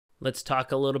Let's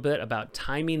talk a little bit about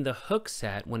timing the hook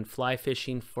set when fly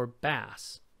fishing for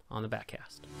bass on the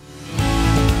Backcast.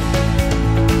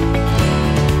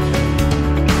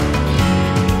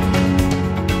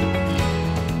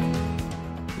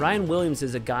 Ryan Williams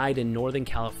is a guide in Northern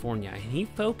California, and he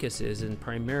focuses, and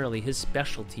primarily his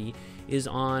specialty is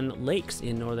on lakes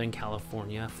in Northern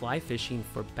California, fly fishing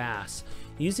for bass,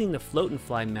 using the float and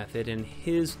fly method and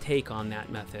his take on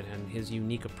that method and his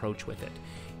unique approach with it.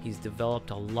 He's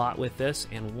developed a lot with this,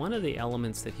 and one of the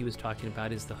elements that he was talking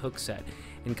about is the hook set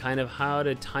and kind of how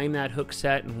to time that hook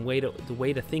set and the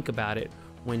way to think about it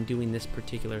when doing this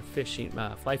particular fishing,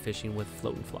 fly fishing with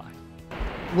float and fly.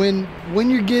 When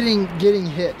you're getting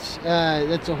hits,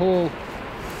 that's a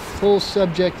whole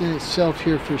subject in itself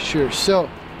here for sure. So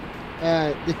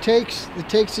the takes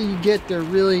that you get, they're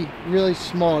really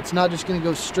small. It's not just going to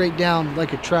go straight down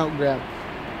like a trout grab.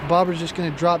 The bobber's just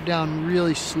going to drop down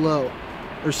really slow,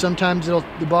 or sometimes the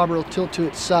bobber will tilt to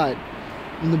its side.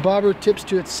 When the bobber tips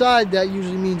to its side, that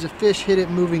usually means a fish hit it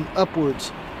moving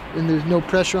upwards, and there's no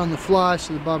pressure on the fly,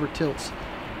 so the bobber tilts.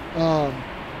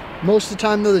 Most of the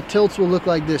time though, the tilts will look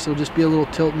like this. It'll just be a little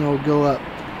tilt and it'll go up.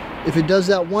 If it does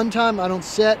that one time, I don't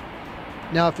set.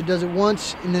 Now if it does it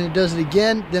once and then it does it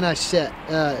again, then I set.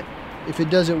 If it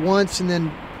does it once and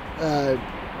then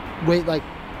wait like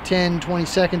 10-20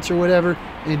 seconds or whatever,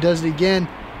 and it does it again,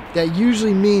 that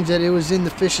usually means that it was in the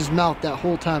fish's mouth that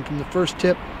whole time, from the first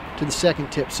tip to the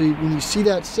second tip. So when you see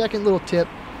that second little tip,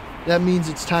 that means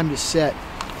it's time to set.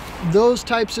 Those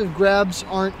types of grabs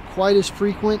aren't quite as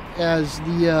frequent as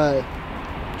the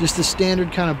just the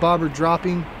standard kind of bobber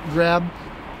dropping grab,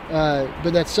 but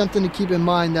that's something to keep in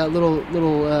mind. That little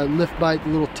lift bite,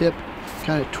 the little tip,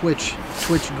 kind of twitch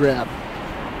grab.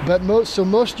 But most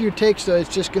of your takes though, it's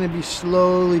just going to be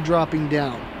slowly dropping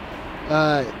down.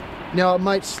 Now it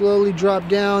might slowly drop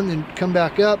down and come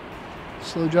back up,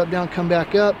 slow drop down, come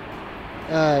back up.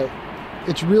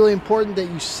 It's really important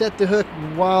that you set the hook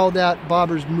while that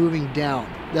bobber's moving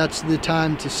down. That's the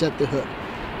time to set the hook.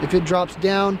 If it drops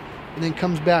down and then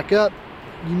comes back up,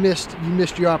 you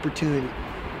missed your opportunity.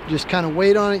 Just kind of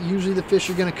wait on it. Usually the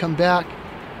fish are going to come back,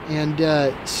 and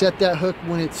set that hook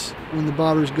when the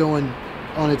bobber's going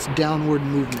on its downward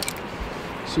movement.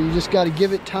 So you just got to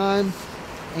give it time,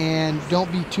 and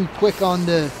don't be too quick on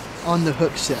the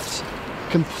hook sets.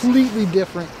 Completely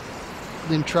different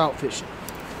than trout fishing.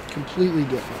 Completely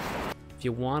different. If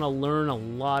you want to learn a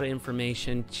lot of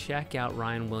information, check out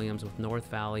Ryan Williams with North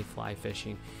Valley Fly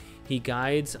Fishing. He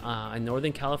guides in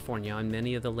Northern California on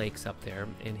many of the lakes up there,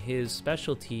 and his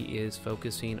specialty is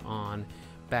focusing on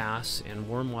bass and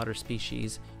warm water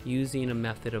species using a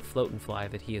method of float and fly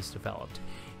that he has developed.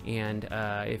 And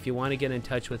if you want to get in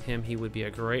touch with him, he would be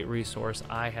a great resource.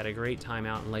 I had a great time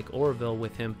out in Lake Oroville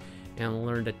with him and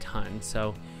learned a ton.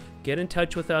 So get in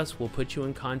touch with us. We'll put you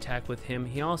in contact with him.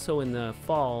 He also in the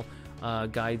fall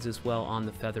guides as well on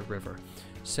the Feather River.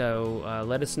 So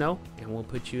let us know, and we'll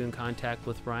put you in contact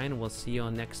with Ryan. We'll see you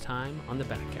on next time on the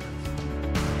Backcast.